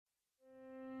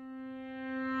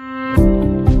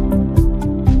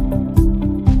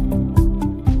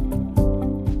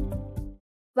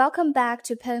Welcome back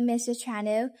to PowMr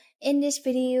channel. In this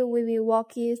video, we will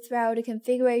walk you through the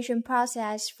configuration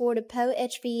process for the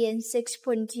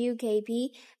POW-HVM6.2KP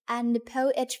and the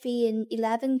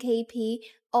POW-HVM11KP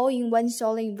all-in-one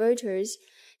solar inverters,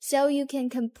 so you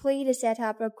can complete the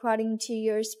setup according to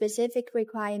your specific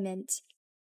requirements.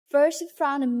 First,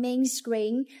 from the main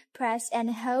screen, press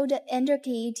and hold the Enter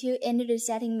key to enter the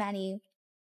setting menu.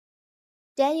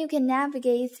 Then you can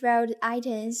navigate through the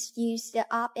items, use the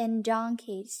up and down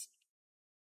keys.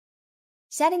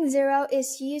 Setting 0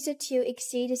 is used to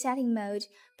exit the setting mode.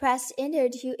 Press Enter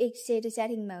to exit the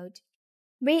setting mode.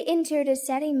 Re-enter the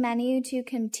setting menu to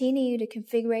continue the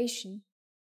configuration.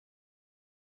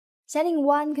 Setting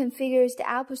 1 configures the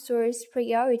output source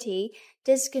priority.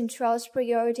 This controls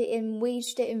priority in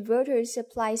which the inverter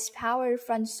supplies power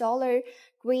from solar,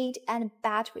 grid, and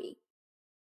battery.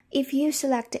 If you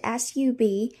select SUB,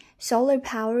 solar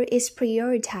power is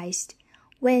prioritized.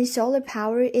 When solar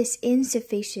power is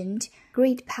insufficient,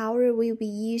 grid power will be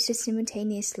used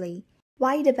simultaneously,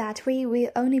 while the battery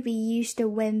will only be used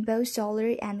when both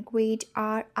solar and grid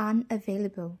are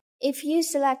unavailable. If you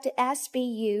select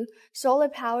SBU, solar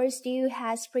power still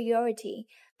has priority,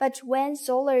 but when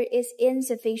solar is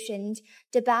insufficient,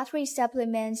 the battery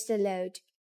supplements the load.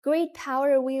 Grid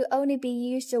power will only be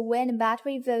used when the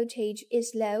battery voltage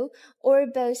is low or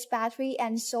both battery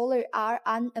and solar are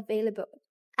unavailable.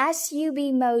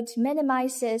 SUB mode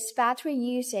minimizes battery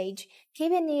usage,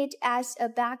 keeping it as a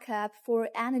backup for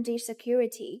energy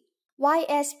security, while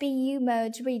SBU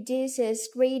mode reduces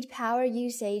grid power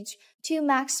usage to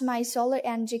maximize solar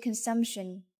energy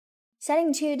consumption.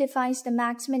 Setting 2 defines the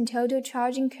maximum total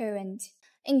charging current.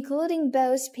 Including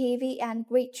both PV and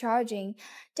grid charging,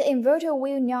 the inverter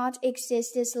will not exceed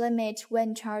this limit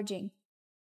when charging.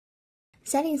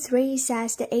 Setting 3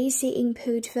 sets the AC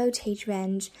input voltage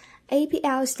range,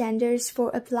 APL standards for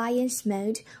appliance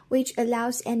mode, which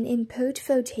allows an input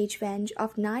voltage range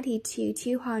of 90 to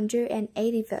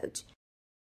 280 volts.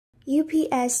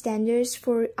 UPS standards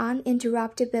for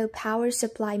uninterruptible power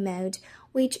supply mode,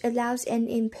 which allows an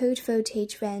input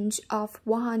voltage range of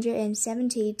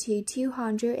 170 to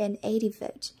 280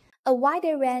 volts. A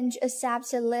wider range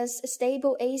accepts a less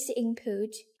stable AC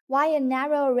input, while a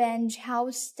narrow range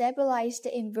helps stabilize the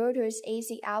inverter's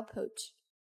AC output.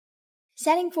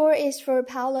 Setting 4 is for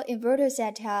parallel inverter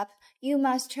setup. You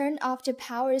must turn off the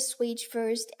power switch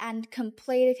first and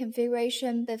complete the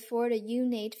configuration before the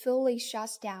unit fully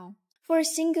shuts down. For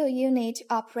single unit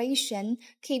operation,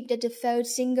 keep the default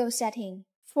single setting.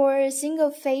 For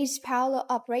single-phase parallel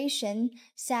operation,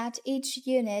 set each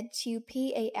unit to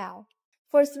PAL.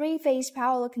 For three-phase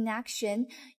parallel connection,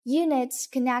 units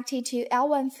connected to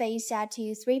L1 phase set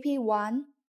to 3P1,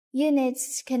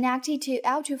 units connected to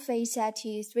L2 phase set to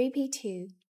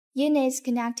 3P2, units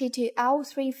connected to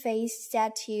L3 phase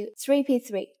set to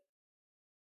 3P3.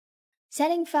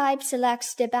 Setting 5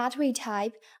 selects the battery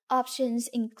type. Options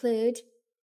include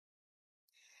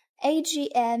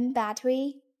AGM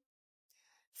battery,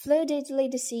 flooded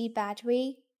lead-acid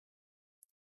battery,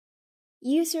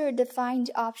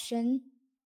 user-defined option.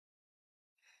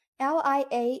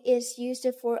 LIA is used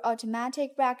for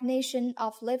automatic recognition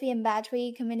of lithium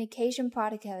battery communication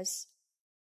protocols.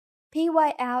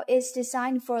 PYL is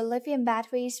designed for lithium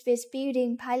batteries with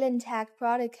built-in PylonTech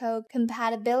protocol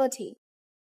compatibility.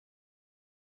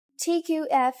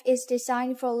 TQF is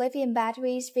designed for lithium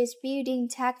batteries with built-in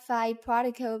TechFi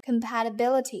protocol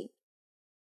compatibility.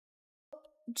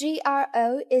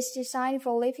 GRO is designed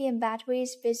for lithium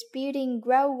batteries with built-in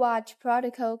grow-watt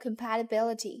protocol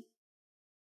compatibility.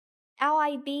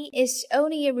 LIB is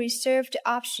only a reserved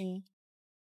option.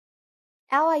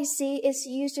 LIC is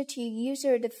used to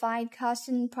user-defined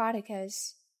custom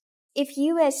protocols. If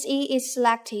USE is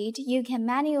selected, you can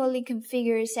manually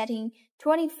configure setting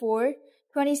 24,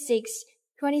 26,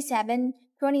 27,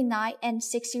 29, and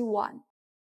 61.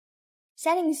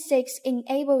 Setting 6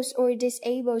 enables or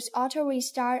disables auto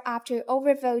restart after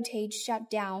overvoltage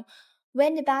shutdown.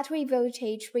 When the battery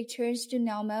voltage returns to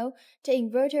normal, the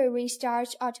inverter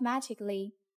restarts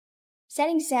automatically.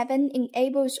 Setting 7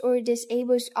 enables or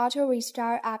disables auto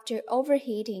restart after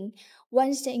overheating.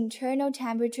 Once the internal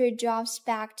temperature drops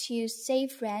back to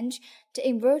safe range, the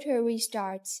inverter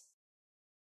restarts.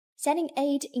 Setting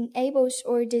 8 enables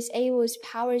or disables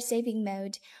power saving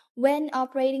mode. When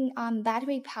operating on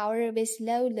battery power with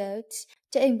low loads,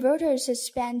 the inverter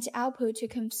suspends output to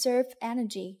conserve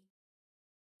energy.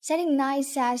 Setting 9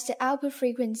 sets the output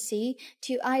frequency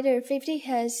to either 50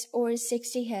 Hz or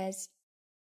 60 Hz.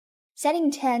 Setting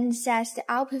 10 sets the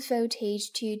output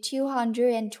voltage to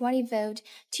 220 volt,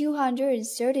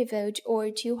 230 volt, or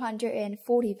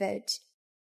 240 volt.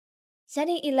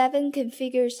 Setting 11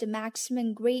 configures the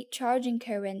maximum grid charging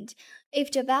current. If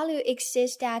the value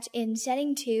exceeds that in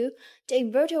setting 2, the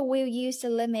inverter will use the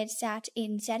limit set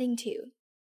in setting 2.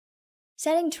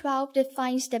 Setting 12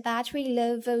 defines the battery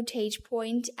low voltage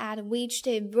point at which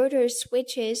the inverter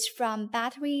switches from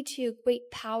battery to grid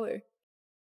power.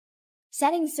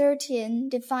 Setting 13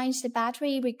 defines the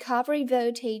battery recovery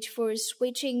voltage for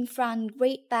switching from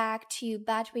grid back to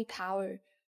battery power.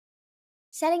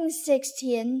 Setting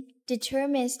 16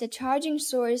 determines the charging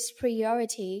source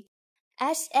priority.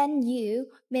 SNU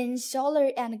means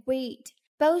solar and grid.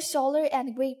 Both solar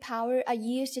and grid power are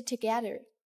used together.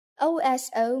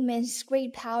 OSO means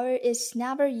grid power is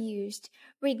never used,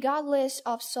 regardless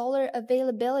of solar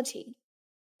availability.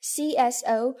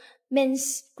 CSO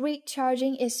means grid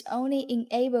charging is only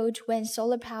enabled when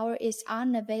solar power is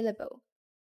unavailable.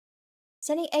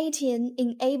 Setting 18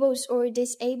 enables or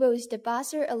disables the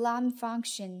buzzer alarm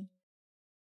function.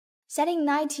 Setting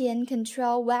 19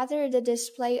 controls whether the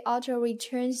display auto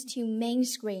returns to main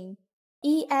screen.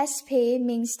 ESP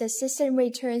means the system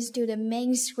returns to the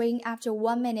main screen after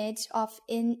 1 minute of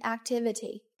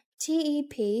inactivity.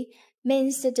 TEP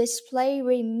means the display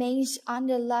remains on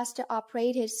the last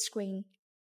operated screen.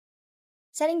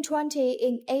 Setting 20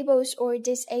 enables or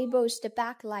disables the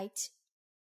backlight.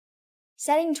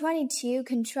 Setting 22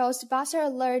 controls buzzer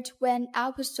alert when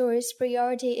output source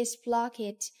priority is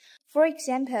blocked. For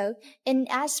example, in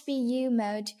SBU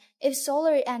mode, if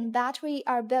solar and battery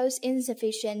are both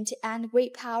insufficient and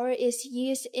grid power is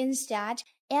used instead,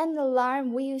 an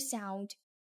alarm will sound.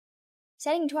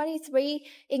 Setting 23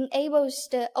 enables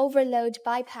the overload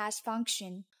bypass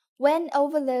function. When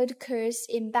overload occurs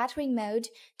in battery mode,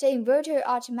 the inverter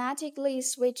automatically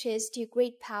switches to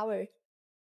grid power.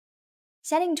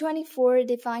 Setting 24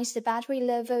 defines the battery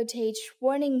low voltage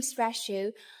warning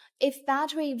threshold. If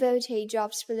battery voltage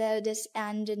drops below this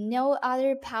and no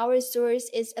other power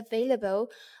source is available,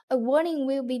 a warning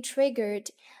will be triggered.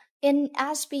 In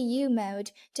SBU mode,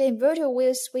 the inverter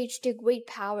will switch to grid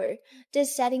power.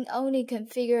 This setting only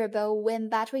configurable when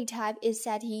battery type is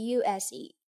set to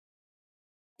USE.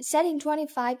 Setting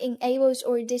 25 enables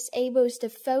or disables the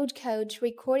fault code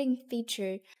recording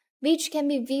feature, which can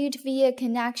be viewed via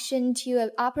connection to an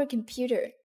upper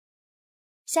computer.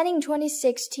 Setting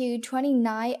 26 to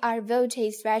 29 are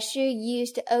voltage threshold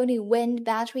used only when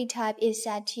battery type is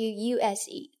set to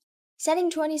USE. Setting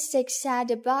 26 sets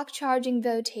the buck charging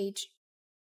voltage.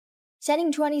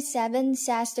 Setting 27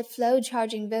 sets the flow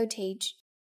charging voltage.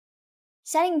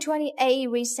 Setting 28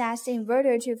 resets the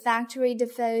inverter to factory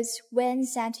defaults when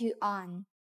set to on.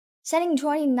 Setting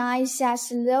 29 sets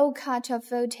the low cutoff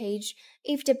voltage.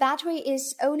 If the battery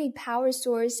is only power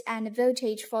source and the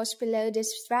voltage falls below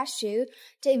this threshold,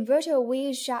 the inverter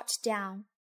will shut down.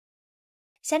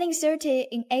 Setting 30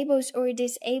 enables or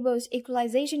disables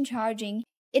equalization charging,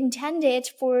 intended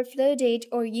for flooded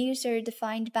or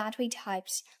user-defined battery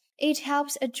types. It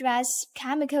helps address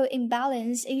chemical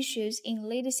imbalance issues in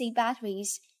legacy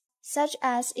batteries, such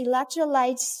as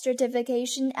electrolyte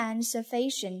stratification and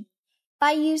sulfation.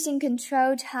 By using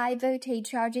controlled high-voltage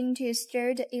charging to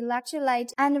stir the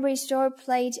electrolyte and restore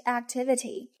plate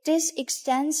activity, this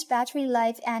extends battery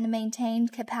life and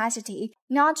maintained capacity,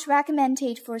 not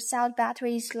recommended for cell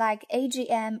batteries like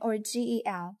AGM or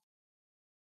GEL.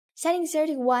 Setting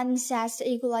 31 sets the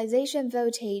equalization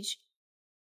voltage.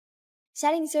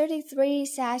 Setting 33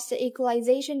 sets the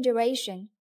equalization duration.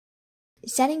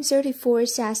 Setting 34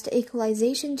 sets the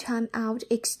equalization timeout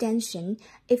extension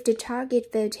if the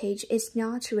target voltage is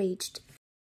not reached.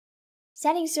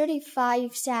 Setting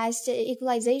 35 sets the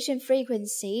equalization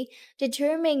frequency,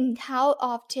 determining how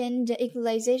often the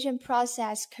equalization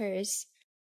process occurs.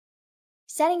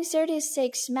 Setting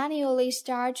 36 manually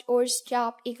start or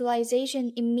stop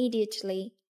equalization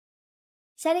immediately.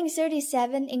 Setting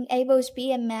 37 enables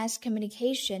BMS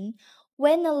communication.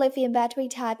 When a lithium battery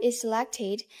type is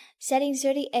selected, settings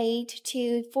 38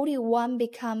 to 41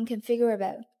 become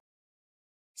configurable.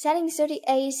 Setting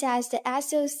 38 sets the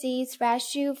SOC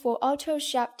threshold for auto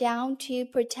shutdown to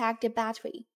protect the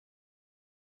battery.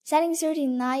 Setting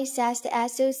 39 sets the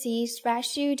SOC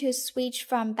threshold to switch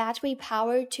from battery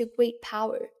power to grid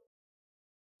power.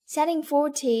 Setting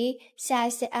 40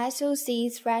 sets the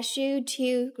SOC threshold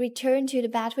to return to the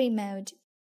battery mode.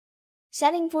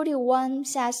 Setting 41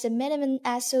 sets the minimum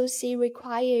SOC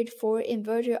required for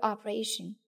inverter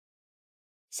operation.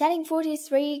 Setting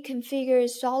 43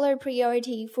 configures solar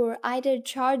priority for either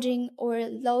charging or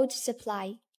load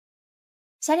supply.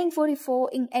 Setting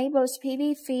 44 enables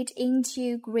PV feed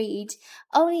into grid,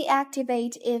 only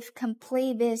activate if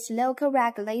complete with local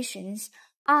regulations.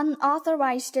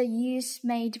 Unauthorized use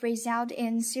may result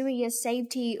in serious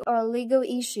safety or legal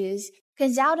issues.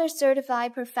 Consult a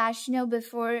certified professional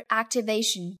before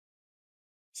activation.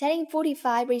 Setting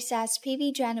 45 resets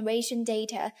PV generation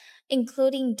data,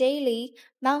 including daily,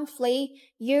 monthly,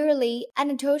 yearly,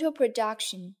 and total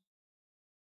production.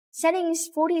 Settings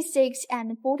 46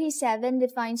 and 47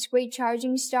 defines grid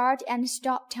charging start and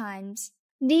stop times.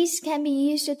 These can be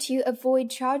used to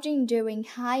avoid charging during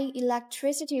high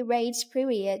electricity rates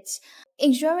periods,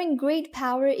 ensuring grid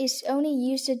power is only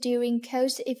used during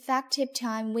cost-effective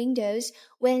time windows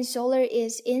when solar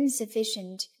is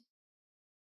insufficient.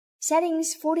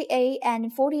 Settings 48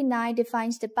 and 49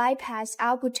 defines the bypass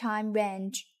output time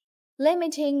range,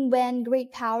 limiting when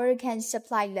grid power can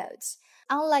supply loads.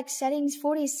 Unlike settings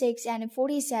 46 and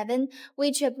 47,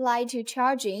 which apply to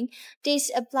charging,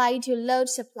 these apply to load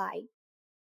supply.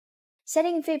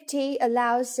 Setting 50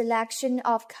 allows selection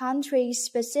of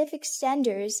country-specific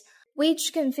standards,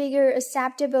 which configure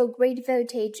acceptable grid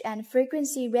voltage and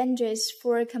frequency ranges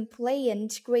for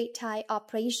compliant grid-tie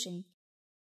operation.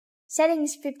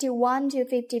 Settings 51 to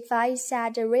 55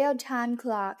 set the real-time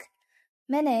clock,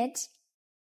 minute,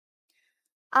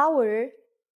 hour,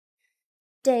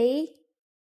 day,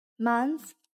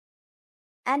 month,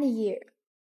 and year.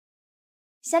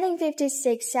 Setting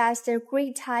 56 sets the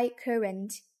grid-tie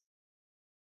current.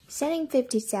 Setting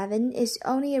 57 is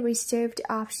only a reserved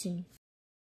option.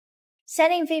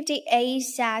 Setting 58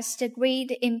 sets the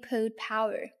grid input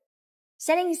power.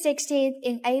 Setting 60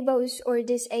 enables or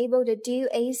disables the dual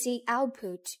AC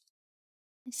output.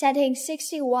 Settings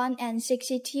 61 and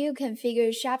 62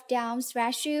 configure shutdown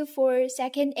threshold for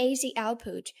second AC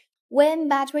output. When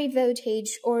battery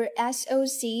voltage or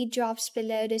SOC drops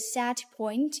below the set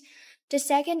point, the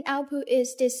second output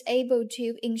is disabled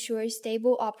to ensure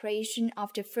stable operation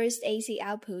of the first AC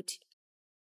output.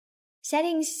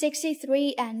 Settings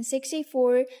 63 and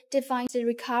 64 define the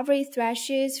recovery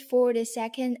thresholds for the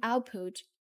second output.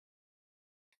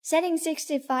 Setting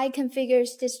 65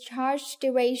 configures discharge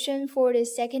duration for the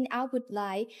second output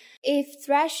line. If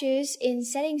thresholds in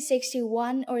setting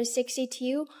 61 or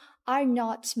 62 are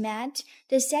not met,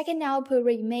 the second output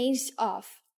remains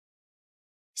off.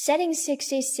 Setting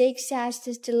 66 sets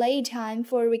the delay time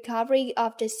for recovery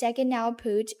of the second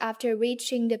output after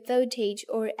reaching the voltage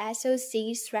or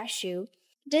SOC threshold.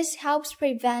 This helps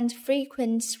prevent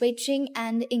frequent switching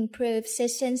and improve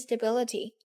system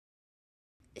stability.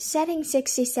 Setting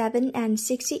 67 and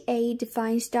 68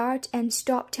 define start and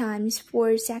stop times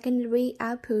for secondary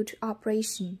output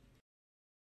operation.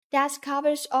 That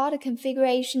covers all the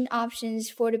configuration options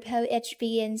for the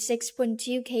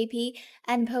POW-HVM6.2KP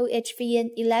and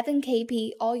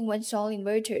POW-HVM11KP all-in-one solar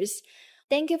inverters.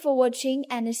 Thank you for watching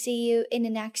and see you in the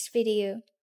next video.